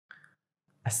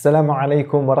Assalamu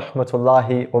alaikum wa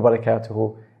rahmatullahi wa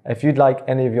barakatuhu. If you'd like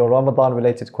any of your Ramadan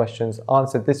related questions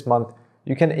answered this month,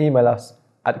 you can email us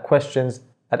at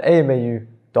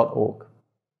questions@amau.org.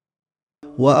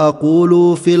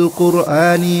 وأقول في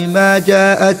القرآن ما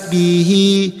جاءت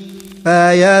به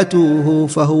آياته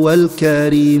فهو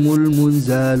الكريم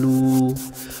المنزال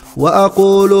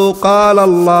وأقول قال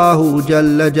الله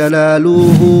جل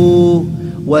جلاله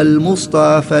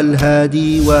والمصطفى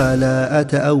الهادي ولا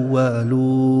أتأول.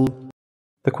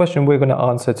 The question we're going to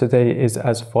answer today is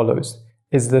as follows.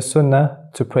 Is the sunnah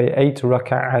to pray 8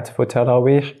 raka'at for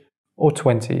Taraweeh or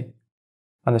 20?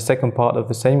 And the second part of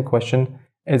the same question,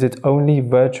 is it only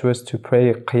virtuous to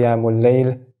pray Qiyamul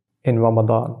Layl in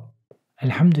Ramadan?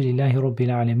 Alhamdulillahi Rabbil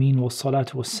Alameen wa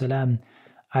salatu wa salam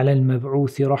ala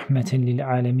al-mab'uthi rahmatan lil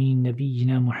alameen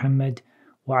nabiyyina Muhammad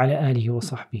wa ala alihi wa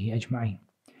sahbihi ajma'in.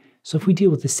 So if we deal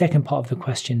with the second part of the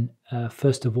question,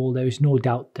 first of all, there is no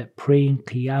doubt that praying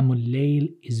Qiyamul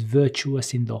Layl is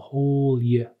virtuous in the whole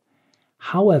year.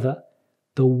 However,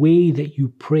 the way that you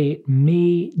pray it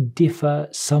may differ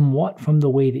somewhat from the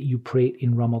way that you pray it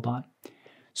in Ramadan.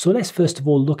 So let's first of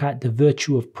all look at the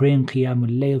virtue of praying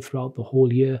Qiyamul Layl throughout the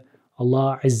whole year.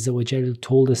 Allah Azza wa Jal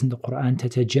told us in the Qur'an,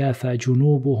 تَتَجَافَى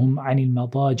جُنُوبُهُمْ عَنِ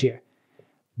الْمَضَاجِعِ.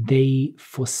 They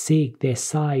forsake their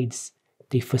sides,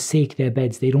 they forsake their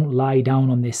beds, they don't lie down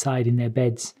on their side in their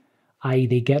beds, i.e.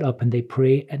 they get up and they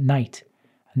pray at night.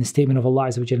 And the statement of Allah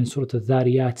Azza wa Jal in Surah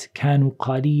Al-Dhariyat, كَانُوا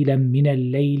قَلِيلًا مِنَ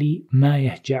اللَّيْلِ مَا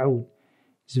يَهْجَعُونَ.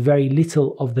 It's very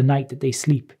little of the night that they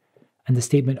sleep. And the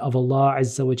statement of Allah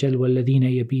Azza wa Jal, وَالَّذِينَ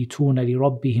يَبِيتُونَ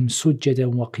لِرَبِّهِمْ سُجَّدًا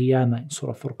وَقِيَامًا in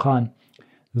Surah Furqan.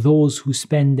 Those who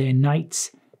spend their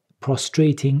nights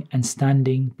prostrating and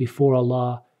standing before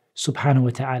Allah subhanahu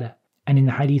wa ta'ala. And in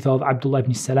the hadith of Abdullah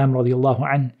ibn Salam radiallahu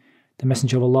an, the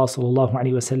Messenger of Allah sallallahu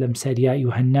alayhi wa sallam said, يَا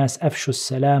أَيُّهَا النَّاسِ أَفْشُوا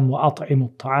السَّلَامِ وَأَطْعِمُوا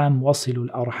الطَّعَامِ وَصِلُوا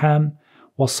الْأَرْحَامِ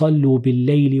وَصَلُّوا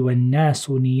بِاللَّيْلِ وَالنَّاسُ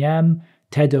نِيَامِ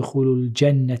تَدْخُلُوا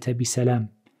الْجَنَّةَ بِسَلَامٍ.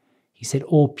 He said,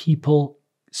 O people,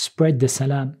 spread the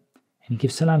salam and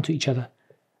give salam to each other.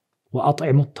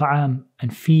 وَأَطْعِمُوا الطَّعَامِ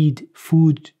and feed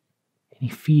food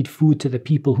to the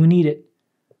people who need it.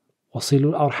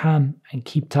 وَصِلُوا الْأَرْحَامِ and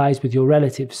keep ties with your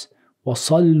relatives.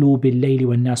 وَصَلُّوا بِاللَّيْلِ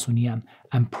وَالنَّاسُ نِيَامٍ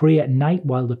and pray at night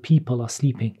while the people are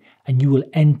sleeping, and you will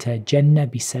enter Jannah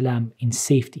bisalam, in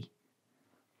safety.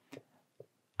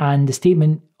 And the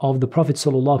statement of the Prophet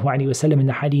ﷺ in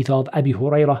the hadith of Abi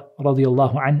Hurairah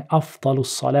radiyallahu an, أفضل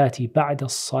الصلاة بعد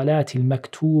الصلاة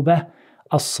المكتوبة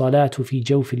الصلاة في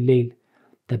جوف الليل.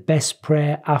 The best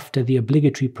prayer after the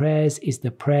obligatory prayers is the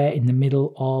prayer in the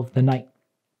middle of the night.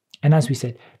 And as we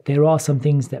said, there are some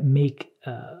things that make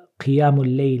Qiyamul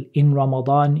Layl in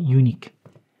Ramadan unique.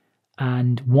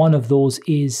 And one of those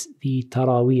is the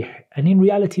Taraweeh. And in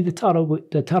reality, the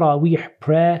Taraweeh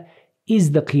prayer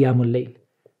is the Qiyamul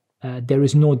Layl. There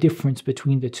is no difference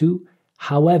between the two.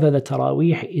 However, the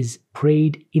Taraweeh is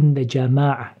prayed in the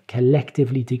Jama'ah,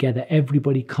 collectively together.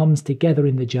 Everybody comes together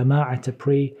in the Jama'ah to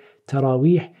pray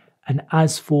Taraweeh. And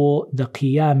as for the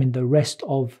Qiyam in the rest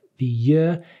of the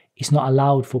year, it's not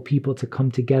allowed for people to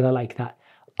come together like that,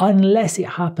 unless it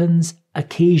happens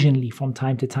occasionally from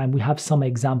time to time. We have some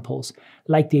examples,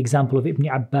 like the example of Ibn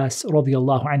Abbas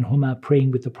radiyallahu anhuma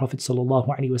praying with the Prophet sallallahu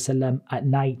alaihi wasallam at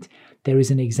night. There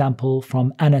is an example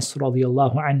from Anas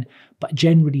radiyallahu anh, but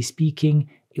generally speaking,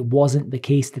 it wasn't the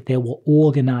case that there were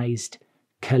organized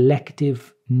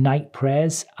collective night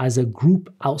prayers as a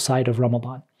group outside of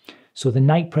Ramadan. So the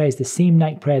night prayer is the same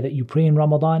night prayer that you pray in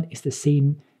Ramadan. It's the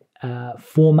same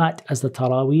format as the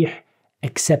Taraweeh,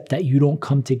 except that you don't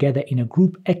come together in a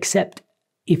group, except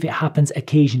if it happens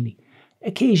occasionally.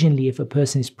 Occasionally, if a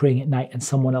person is praying at night and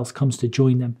someone else comes to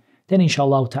join them, then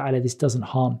inshallah ta'ala this doesn't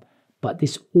harm. But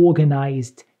this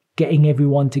organized, getting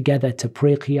everyone together to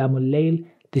pray Qiyamul Layl,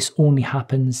 this only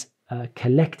happens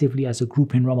collectively as a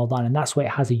group in Ramadan, and that's why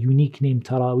it has a unique name,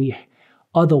 Taraweeh.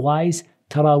 Otherwise,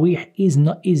 Taraweeh is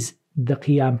the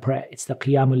Qiyam prayer. It's the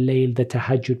Qiyamul Layl, the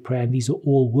Tahajjud prayer, and these are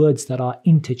all words that are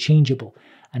interchangeable.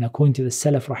 And according to the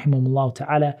Salaf rahimahumullah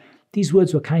ta'ala, these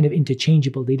words were kind of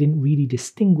interchangeable. They didn't really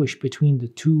distinguish between the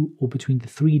two or between the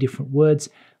three different words,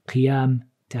 Qiyam,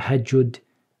 Tahajjud,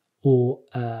 or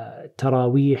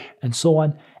Taraweeh, and so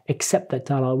on, except that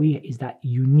Taraweeh is that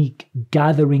unique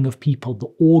gathering of people,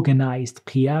 the organized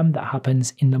Qiyam that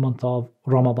happens in the month of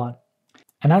Ramadan.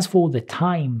 And as for the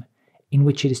time in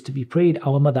which it is to be prayed,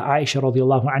 our mother Aisha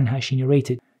radiallahu anha, she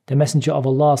narrated, the Messenger of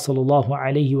Allah sallallahu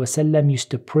alayhi wasallam used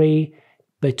to pray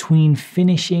between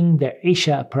finishing the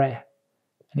Isha prayer,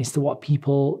 and it's what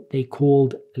people they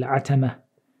called al-atama,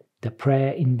 the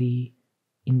prayer in the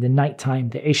night time,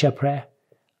 the Isha prayer,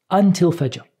 until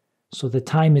Fajr. So the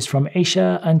time is from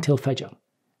Isha until Fajr.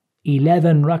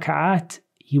 11 raka'at,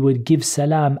 he would give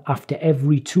salam after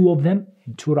every 2 of them,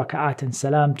 2 raka'at and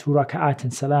salam, 2 raka'at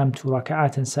and salam, 2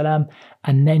 raka'at and salam,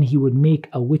 and then he would make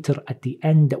a witr at the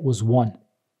end that was 1.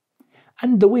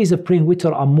 And the ways of praying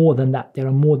witr are more than that. There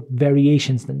are more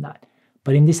variations than that.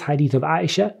 But in this hadith of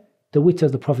Aisha, the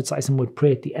witr the Prophet ﷺ would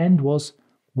pray at the end was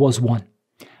 1.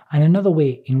 And another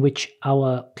way in which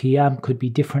our qiyam could be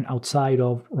different outside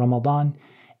of Ramadan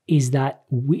is that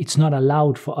it's not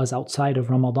allowed for us outside of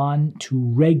Ramadan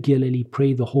to regularly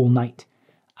pray the whole night.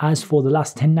 As for the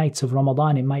last 10 nights of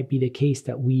Ramadan, it might be the case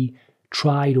that we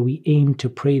tried or we aimed to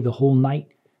pray the whole night.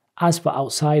 As for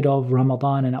outside of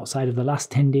Ramadan and outside of the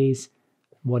last 10 days,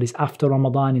 what is after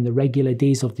Ramadan in the regular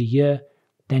days of the year,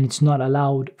 then it's not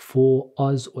allowed for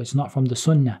us, or it's not from the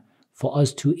sunnah, for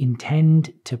us to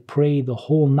intend to pray the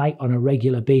whole night on a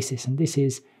regular basis. And this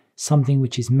is something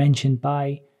which is mentioned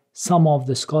by some of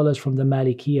the scholars from the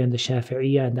Malikiyyah and the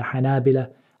Shafi'iyah and the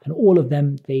Hanabila, and all of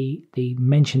them, they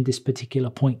mentioned this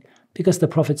particular point. Because the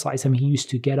Prophet ﷺ, he used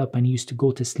to get up and he used to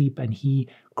go to sleep, and he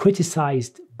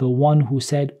criticized the one who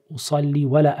said, "Usalli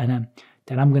wala anam,"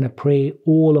 that I'm going to pray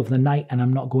all of the night and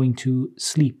I'm not going to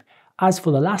sleep. As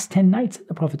for the last 10 nights,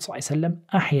 the Prophet ﷺ,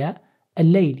 ahya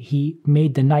al-layl, he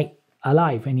made the night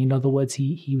alive. And in other words,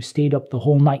 he stayed up the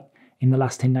whole night in the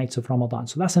last 10 nights of Ramadan.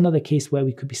 So that's another case where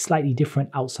we could be slightly different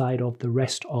outside of the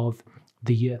rest of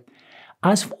the year.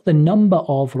 As for the number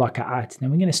of raka'at, now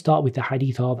we're going to start with the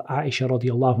hadith of Aisha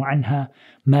radiallahu anha.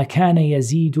 ما كان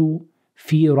يزيد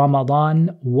في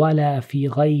رمضان ولا في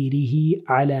غيره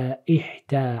على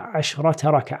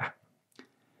 11 ركعة.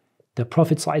 The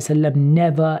Prophet ﷺ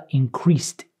never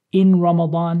increased in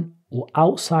Ramadan or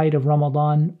outside of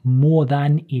Ramadan more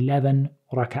than 11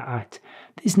 raka'at.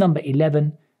 This number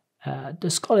 11, the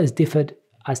scholars differed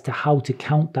as to how to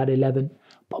count that 11.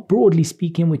 But broadly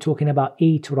speaking, we're talking about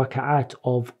 8 raka'at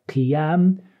of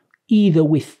qiyam, either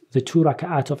with the 2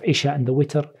 raka'at of Isha and the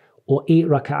witr, or 8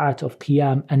 raka'at of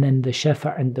qiyam and then the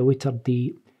shafa' and the witr,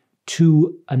 the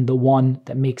 2 and the 1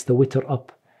 that makes the witr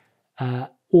up,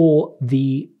 or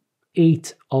the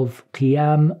 8 of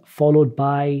qiyam followed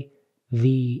by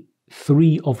the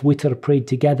 3 of witr prayed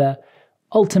together.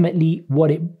 Ultimately,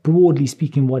 broadly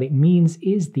speaking, what it means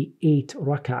is the 8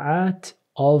 raka'at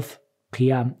of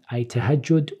qiyam, ay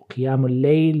tahajjud, qiyamul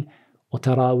layl, or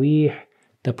taraweeh.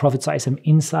 The Prophet ﷺ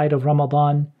inside of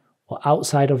Ramadan or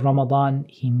outside of Ramadan,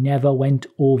 he never went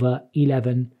over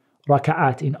 11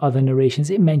 raka'at. In other narrations,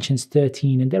 it mentions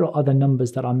 13, and there are other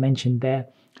numbers that are mentioned there.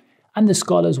 And the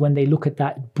scholars, when they look at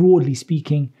that, broadly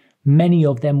speaking, many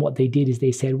of them, what they did is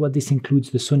they said, well, this includes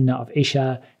the sunnah of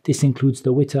Isha, this includes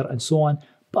the witr, and so on.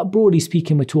 But broadly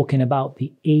speaking, we're talking about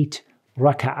the 8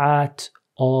 raka'at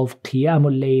of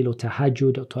qiyamul layl or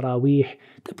tahajjud or taraweeh.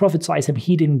 The Prophet ﷺ,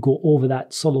 he didn't go over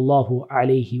that, sallallahu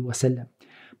alayhi wasallam.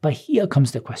 But here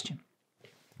comes the question.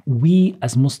 We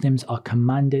as Muslims are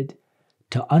commanded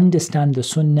to understand the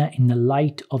sunnah in the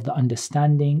light of the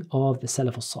understanding of the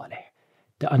Salaf al-Salih,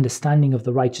 the understanding of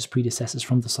the righteous predecessors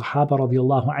from the Sahaba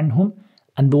radiallahu anhum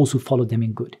and those who followed them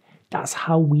in good. That's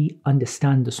how we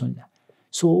understand the sunnah.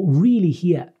 So really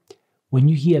here, when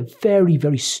you hear very,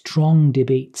 very strong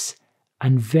debates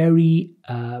and very,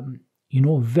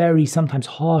 very sometimes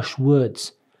harsh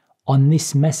words on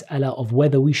this mas'ala of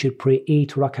whether we should pray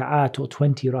 8 raka'at or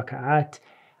 20 raka'at,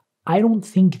 I don't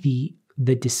think the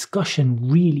discussion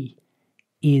really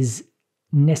is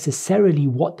necessarily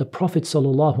what the Prophet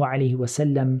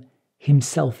ﷺ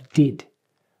himself did.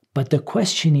 But the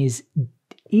question is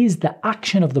the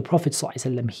action of the Prophet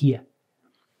ﷺ here?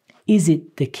 Is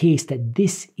it the case that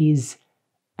this is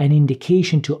an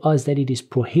indication to us that it is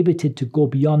prohibited to go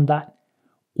beyond that?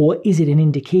 Or is it an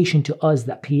indication to us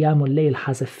that Qiyamul Layl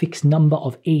has a fixed number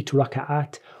of 8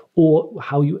 raka'at, or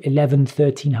 11,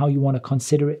 13, how you want to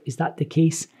consider it? Is that the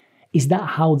case? Is that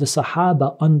how the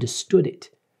Sahaba understood it?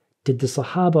 Did the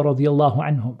Sahaba radiallahu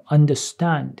anhum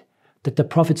understand that the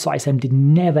Prophet ﷺ did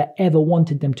never ever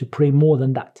wanted them to pray more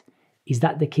than that? Is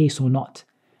that the case or not?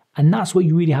 And that's what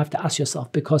you really have to ask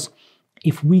yourself, because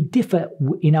if we differ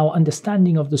in our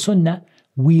understanding of the Sunnah,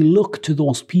 we look to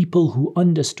those people who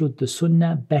understood the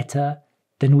Sunnah better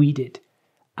than we did.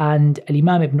 And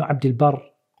Imam Ibn Abdul Barr,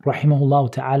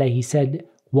 rahimahullah ta'ala, he said,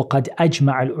 وَقَدْ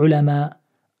أَجْمَعَ الْعُلَمَاء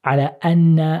عَلَى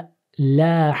أَنَّ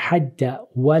لَا حَدَّ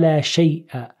وَلَا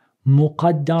شَيْءَ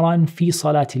مُقَدَّرًا فِي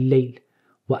صَلَاةِ اللَّيْلِ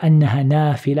وَأَنَّهَا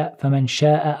نَافِلَةٌ فَمَنْ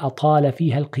شَاءَ أَطَالَ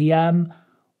فِيهَا الْقِيَامَ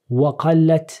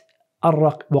وَقَلَّتْ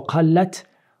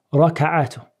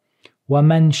رَكَعَاتُهُ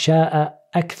وَمَنْ شَاءَ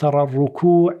أَكْثَرَ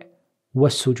الرُّكُوعِ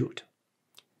وَالسُّجُودِ.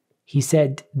 He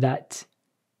said that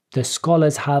the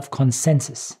scholars have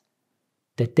consensus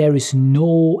that there is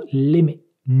no limit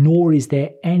nor is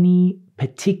there any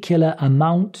particular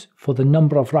amount for the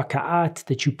number of raka'at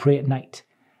that you pray at night,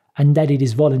 and that it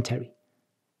is voluntary.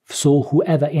 So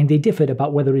whoever, and they differed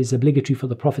about whether it is obligatory for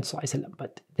the Prophet ﷺ,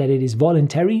 but that it is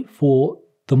voluntary for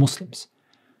the Muslims.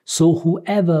 So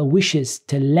whoever wishes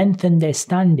to lengthen their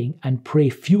standing and pray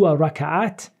fewer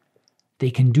raka'at,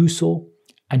 they can do so.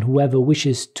 And whoever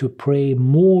wishes to pray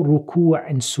more ruku'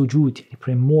 and sujood,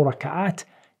 pray more raka'at,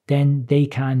 then they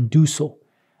can do so.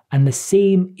 And the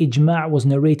same ijma' was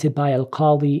narrated by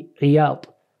Al-Qadi Iyad,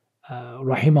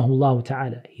 rahimahullah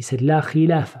ta'ala. He said, لا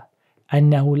خلاف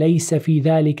أنه ليس في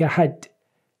ذلك حد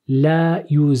لا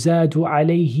يزاد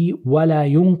عليه ولا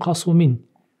ينقص منه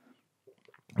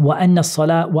وأن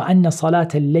صلاة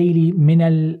الليل من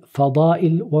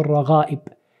الفضائل والرغائب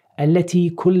التي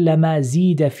كلما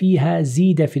زيد فيها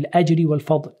زيد في الأجر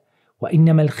والفضل،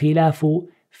 وإنما الخلاف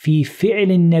في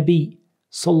فعل النبي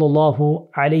صلى الله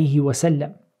عليه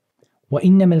وسلم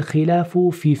وإنما الخلاف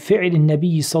في فعل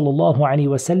النبي صلى الله عليه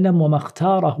وسلم وما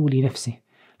اختاره لنفسه.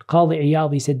 Qadi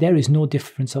Iyad said there is no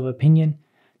difference of opinion,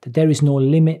 that there is no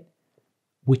limit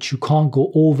which you can't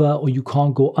go over or you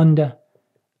can't go under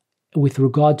with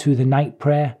regard to the night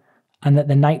prayer, and that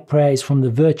the night prayer is from the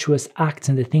virtuous acts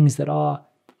and the things that are,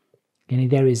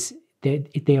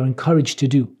 they are encouraged to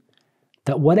do.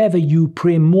 That whatever you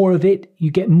pray more of it,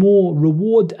 you get more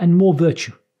reward and more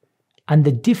virtue. And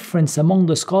the difference among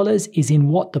the scholars is in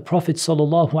what the Prophet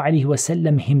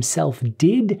ﷺ himself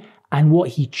did and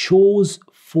what he chose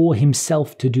for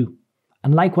himself to do.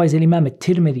 And likewise, Imam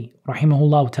al-Tirmidhi,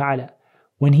 rahimahullah ta'ala,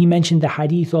 when he mentioned the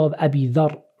hadith of Abi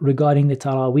Dharr regarding the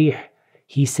Taraweeh,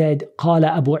 he said, قال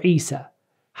أبو عيسى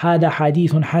هذا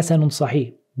حديث حسن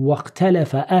صحيح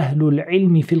واختلف أهل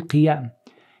العلم في القيام.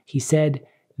 He said,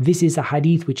 this is a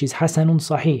hadith which is حسن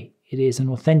صحيح. It is an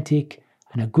authentic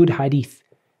and a good hadith.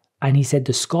 And he said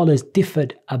the scholars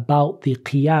differed about the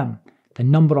qiyam, the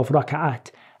number of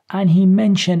raka'at. And he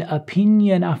mentioned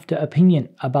opinion after opinion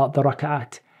about the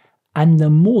raka'at. And the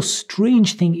most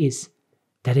strange thing is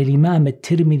that Imam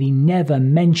al-Tirmidhi never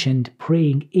mentioned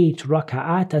praying 8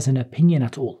 raka'at as an opinion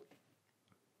at all.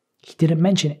 He didn't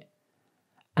mention it.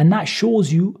 And that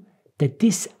shows you that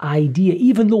this idea,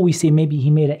 even though we say maybe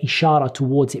he made an ishara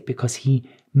towards it because he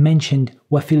mentioned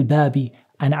wafil babi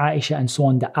and Aisha and so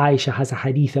on, that Aisha has a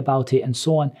hadith about it and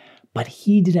so on, but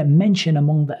he didn't mention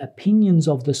among the opinions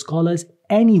of the scholars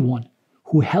anyone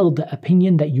who held the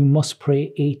opinion that you must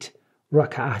pray 8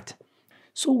 raka'at.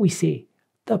 So we say,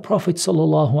 the Prophet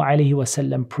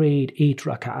ﷺ prayed 8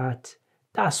 raka'at.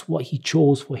 That's what he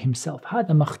chose for himself.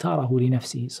 هذا ما اختاره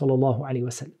لنفسه صلى الله عليه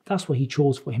وسلم. That's what he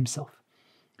chose for himself.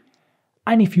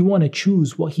 And if you want to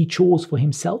choose what he chose for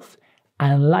himself,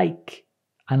 and like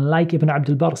Ibn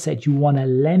Abdul Barr said, you want to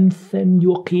lengthen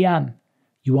your qiyam,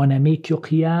 you want to make your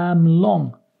qiyam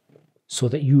long, so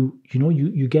that you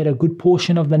get a good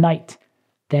portion of the night,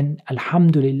 then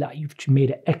alhamdulillah, you've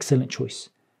made an excellent choice.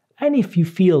 And if you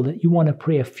feel that you want to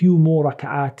pray a few more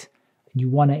raka'at, you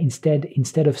want to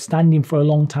instead of standing for a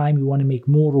long time, you want to make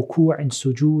more ruku' and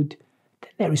sujood,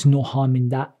 then there is no harm in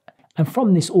that. And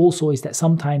from this also is that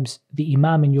sometimes the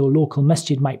imam in your local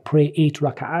masjid might pray 8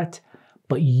 raka'at,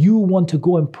 but you want to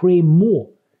go and pray more.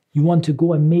 You want to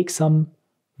go and make some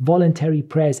voluntary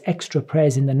prayers, extra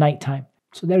prayers in the night time.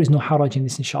 So there is no haraj in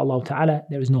this, inshaAllah ta'ala.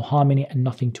 There is no harm in it and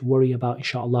nothing to worry about,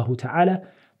 inshaAllah ta'ala.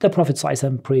 The Prophet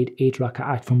ﷺ prayed 8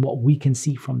 raka'at from what we can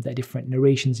see from the different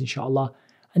narrations, inshaAllah.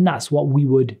 And that's what we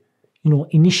would,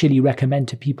 initially recommend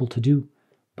to people to do.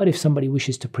 But if somebody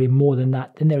wishes to pray more than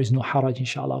that, then there is no haraj,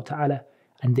 inshaAllah ta'ala.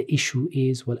 And the issue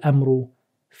is, wal amru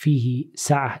fihi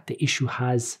sa'ah. The issue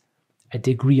has a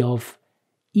degree of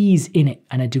ease in it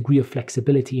and a degree of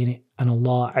flexibility in it. And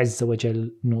Allah Azza wa Jal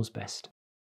knows best.